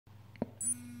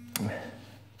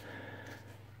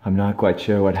I'm not quite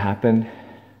sure what happened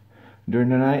during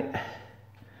the night,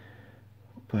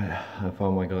 but I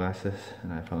found my glasses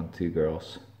and I found two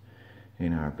girls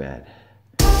in our bed.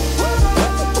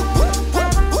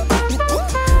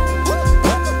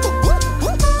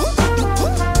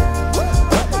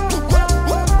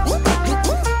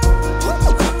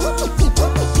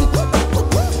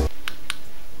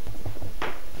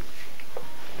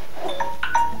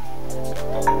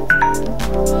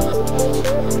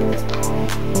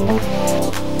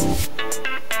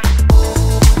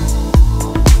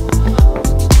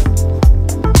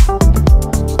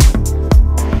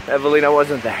 Evelina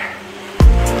wasn't there.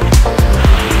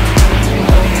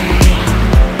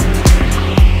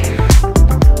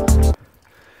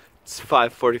 It's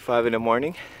 5:45 in the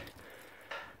morning.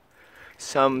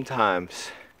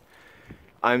 Sometimes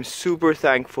I'm super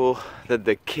thankful that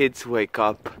the kids wake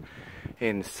up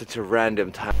in such a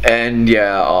random time. And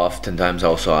yeah, oftentimes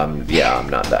also I'm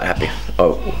not that happy.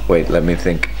 Oh, wait, let me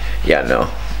think. Yeah, no.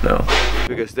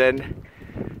 Because then,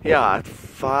 yeah, at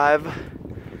 5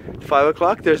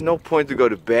 o'clock, there's no point to go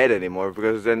to bed anymore,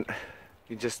 because then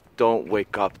you just don't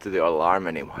wake up to the alarm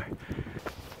anymore.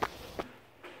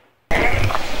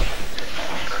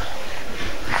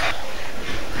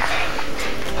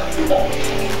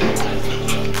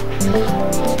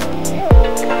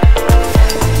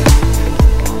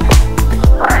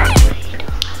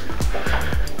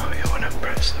 Oh, you wanna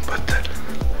press the button?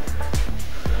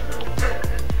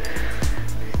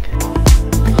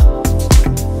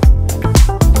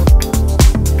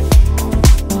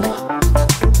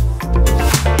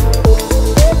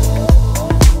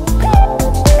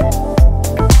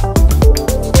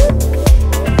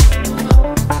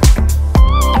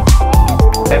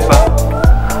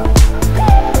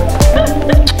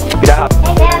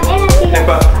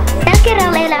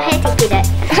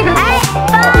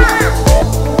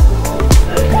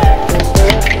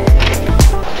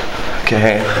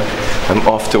 Okay, I'm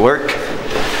off to work.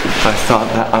 I thought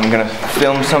that I'm gonna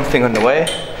film something on the way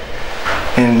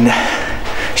and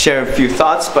share a few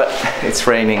thoughts, but it's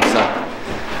raining, so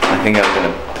I think I'm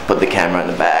gonna put the camera in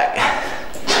the bag.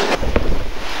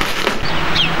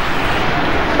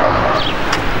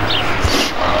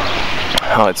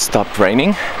 Oh, it stopped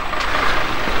raining.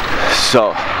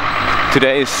 So,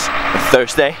 today is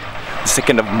Thursday, the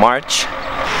 2nd of March.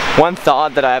 One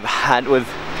thought that I've had with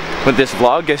this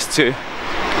vlog is to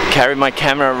carry my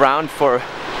camera around for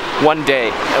one day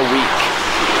a week,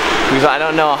 because I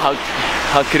don't know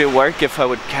how could it work if I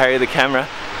would carry the camera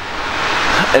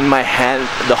in my hand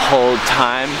the whole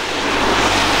time,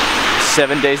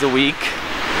 7 days a week.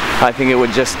 I think it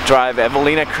would just drive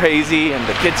Evelina crazy and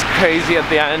the kids crazy at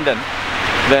the end, and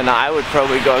then I would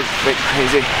probably go a bit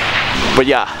crazy. But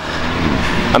yeah,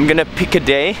 I'm gonna pick a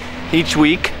day each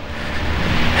week,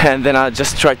 and then I'll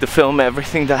just try to film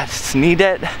everything that's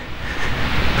needed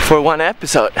for one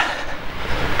episode.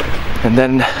 And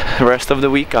then the rest of the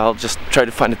week I'll just try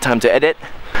to find the time to edit.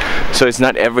 So it's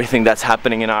not everything that's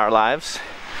happening in our lives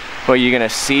what you're gonna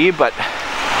see, but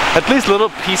at least little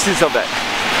pieces of it.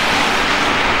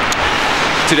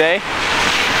 Today,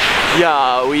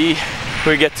 yeah, we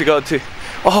get to go to,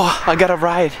 oh, I got a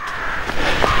ride.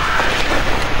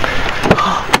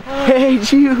 Oh, hey,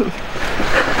 Gio.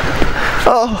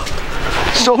 Oh,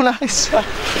 so nice.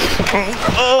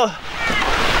 Oh.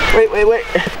 Wait.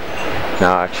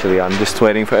 No, actually, I'm just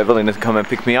waiting for Evelina to come and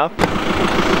pick me up.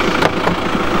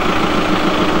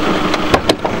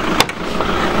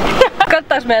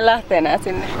 Kannattaako meidän lähteä nää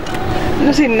sinne?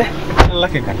 No sinne.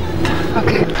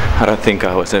 Okay. I don't think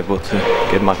I was able to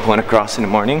get my point across in the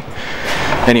morning.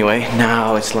 Anyway,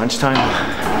 now it's lunchtime.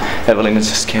 Evelina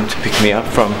just came to pick me up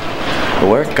from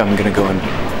work. I'm gonna go and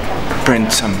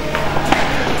print some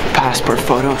passport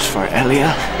photos for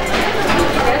Elia,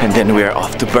 and then we are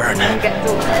off to Bern.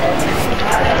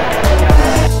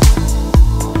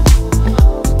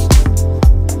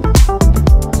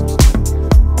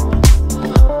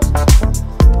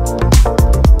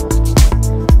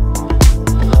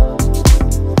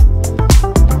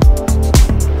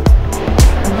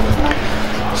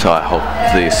 So I hope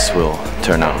this will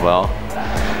turn out well,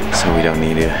 so we don't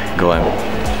need to go and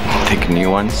take new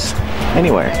ones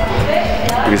anywhere,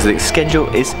 because the schedule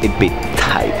is a bit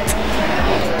tight.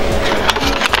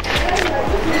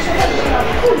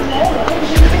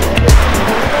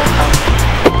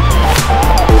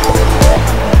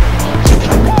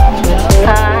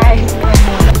 Hi.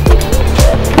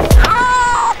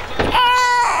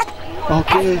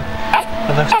 Okay,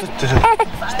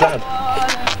 stop.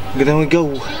 Then we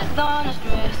go.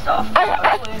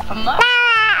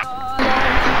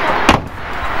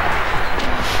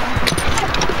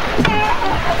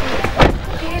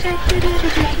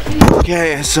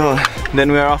 Okay, so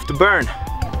then we are off to Bern,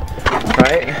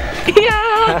 right?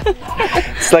 Yeah!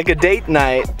 It's like a date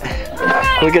night.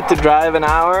 We get to drive an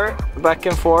hour back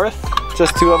and forth,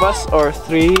 just two of us, or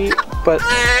three, but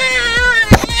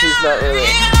she's not really.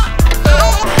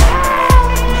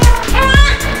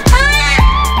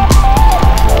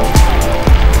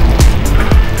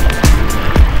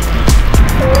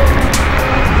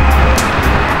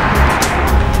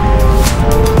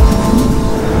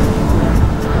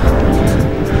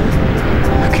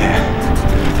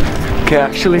 Okay,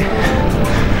 actually,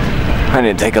 I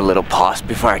need to take a little pause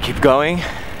before I keep going.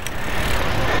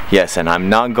 Yes, and I'm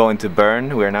not going to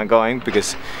Bern. We're not going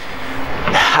because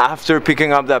after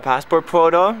picking up that passport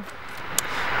photo,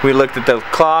 we looked at the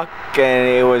clock and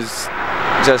it was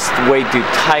just way too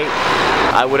tight.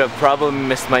 I would have probably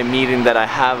missed my meeting that I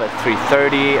have at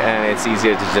 3:30, and it's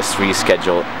easier to just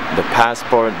reschedule the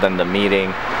passport than the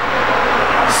meeting.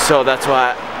 So that's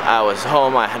why I was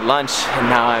home, I had lunch, and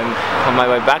now I'm on my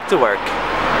way back to work.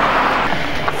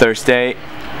 Thursday,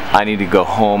 I need to go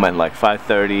home at like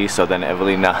 5:30, so then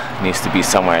Evelina needs to be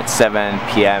somewhere at 7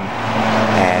 p.m.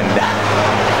 and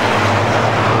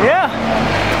yeah,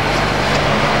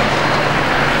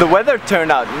 the weather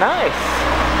turned out nice.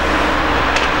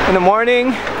 In the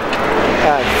morning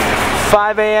at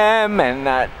 5 a.m. and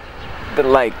at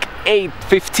like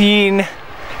 8:15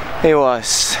 it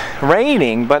was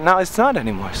raining, but now it's not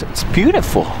anymore, so it's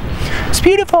beautiful. It's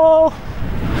beautiful.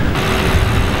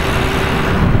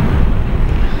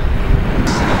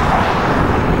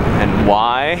 And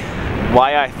why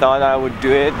I thought I would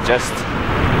do it just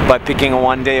by picking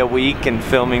one day a week and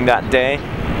filming that day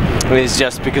is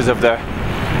just because of the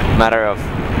matter of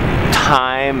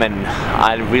time, and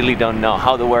I really don't know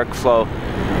how the workflow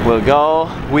will go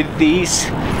with these.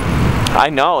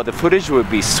 I know the footage would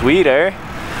be sweeter,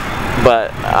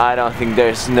 but I don't think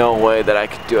there's no way that I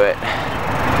could do it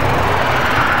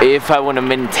if I want to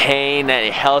maintain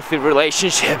any healthy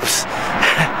relationships.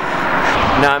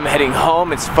 Now I'm heading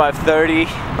home, it's 5:30.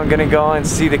 I'm gonna go and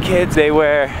see the kids. They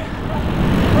were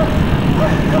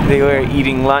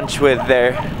eating lunch with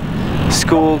their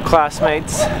school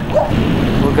classmates.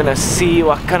 We're gonna see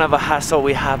what kind of a hassle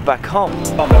we have back home.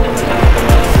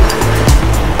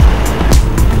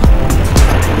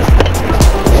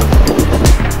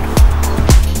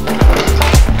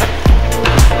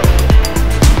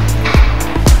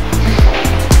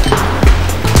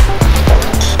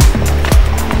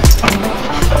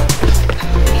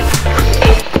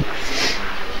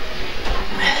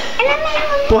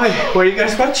 Why? What are you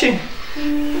guys watching?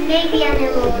 Baby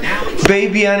animals.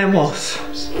 Baby animals.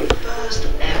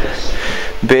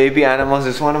 Baby animals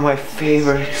is one of my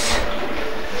favorites.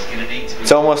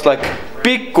 It's almost like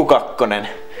Pikku Kakkonen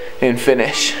in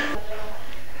Finnish.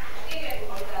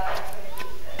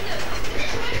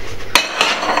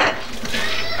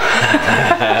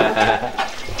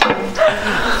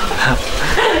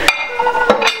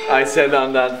 I said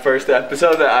on that first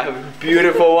episode that I have a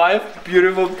beautiful wife,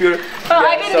 beautiful. Oh, yeah,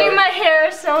 I didn't do my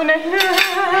hair, so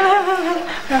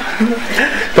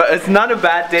but it's not a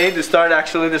bad day to start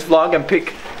actually this vlog and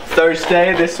pick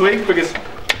Thursday this week, because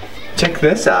check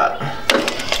this out.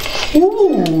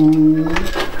 Ooh.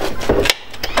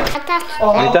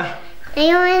 Mitä?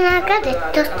 Ei ole enää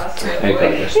katettu.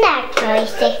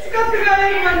 Näköisesti.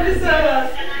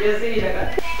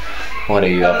 What are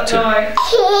you up to? Are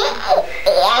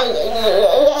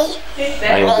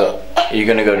you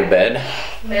gonna go to bed?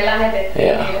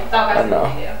 Yeah, I know.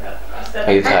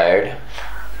 Are you tired?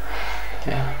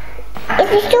 Yeah.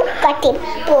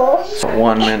 So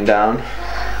one man down.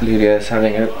 Lydia is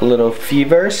having a little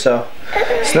fever, so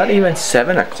it's not even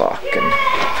 7 o'clock and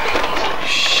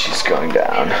she's going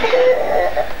down.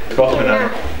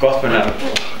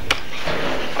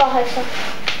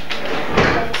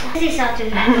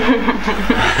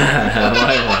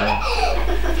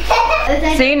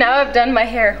 See, now I've done my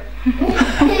hair.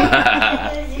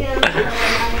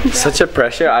 Such a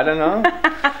pressure, I don't know.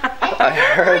 I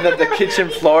heard that the kitchen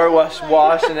floor was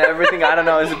washed and everything. I don't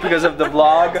know, is it because of the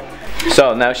vlog?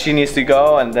 So now she needs to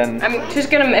go, and then I'm just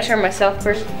gonna measure myself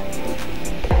first.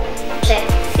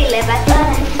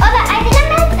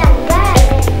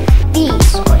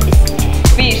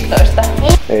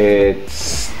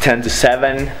 it's 10 to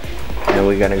 7 and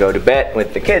we're gonna go to bed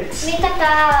with the kids. At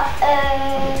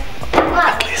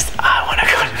least I wanna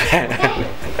go to bed.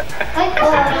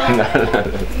 No.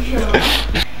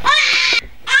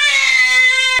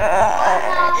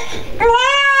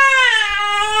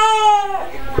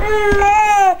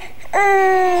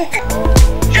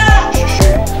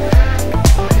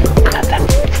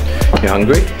 You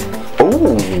hungry?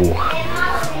 Oh,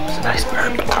 it's a nice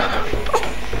burp.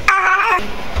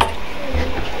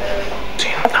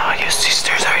 Oh, your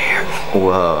sisters are here.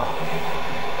 Whoa.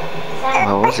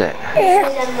 What was it?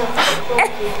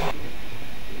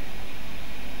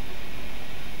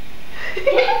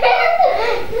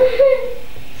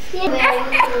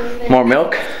 More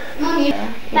milk?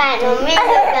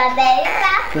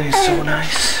 Playing so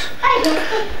nice.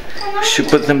 Should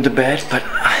put them to bed, but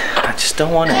I just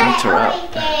don't want to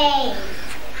interrupt.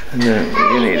 And then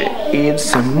you need to eat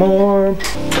some more.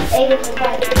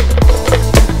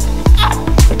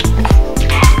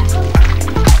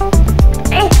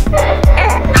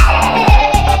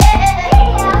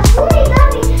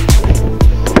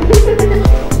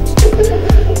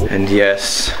 And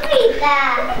yes,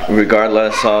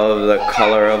 regardless of the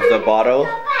color of the bottle,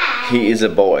 he is a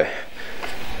boy.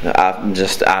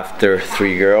 Just after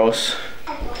 3 girls.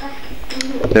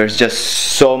 There's just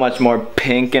so much more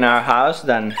pink in our house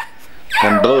than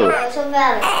blue.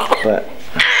 But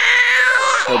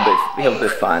he'll be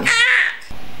fine.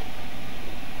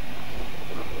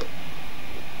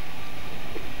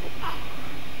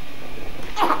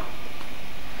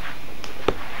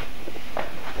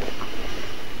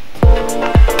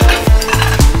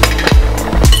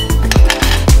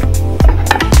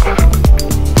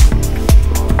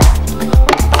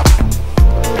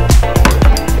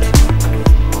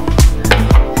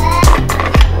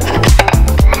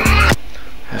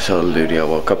 So Lydia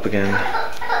woke up again.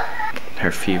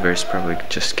 Her fever is probably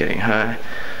just getting high.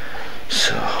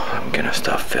 So I'm gonna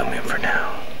stop filming for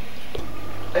now.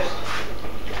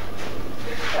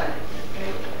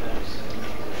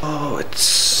 Oh,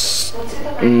 it's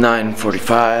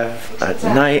 9:45 at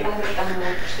night.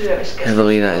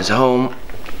 Evelina is home.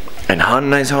 And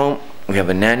Hanna is home. We have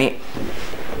a nanny.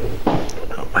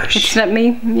 Oh, It's not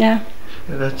me, yeah.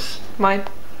 That's Mine.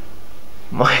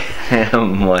 my.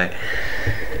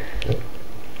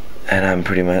 And I'm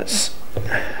pretty much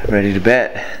ready to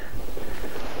bed.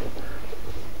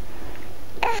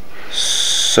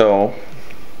 So,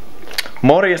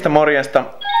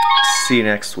 morjesta. See you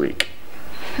next week.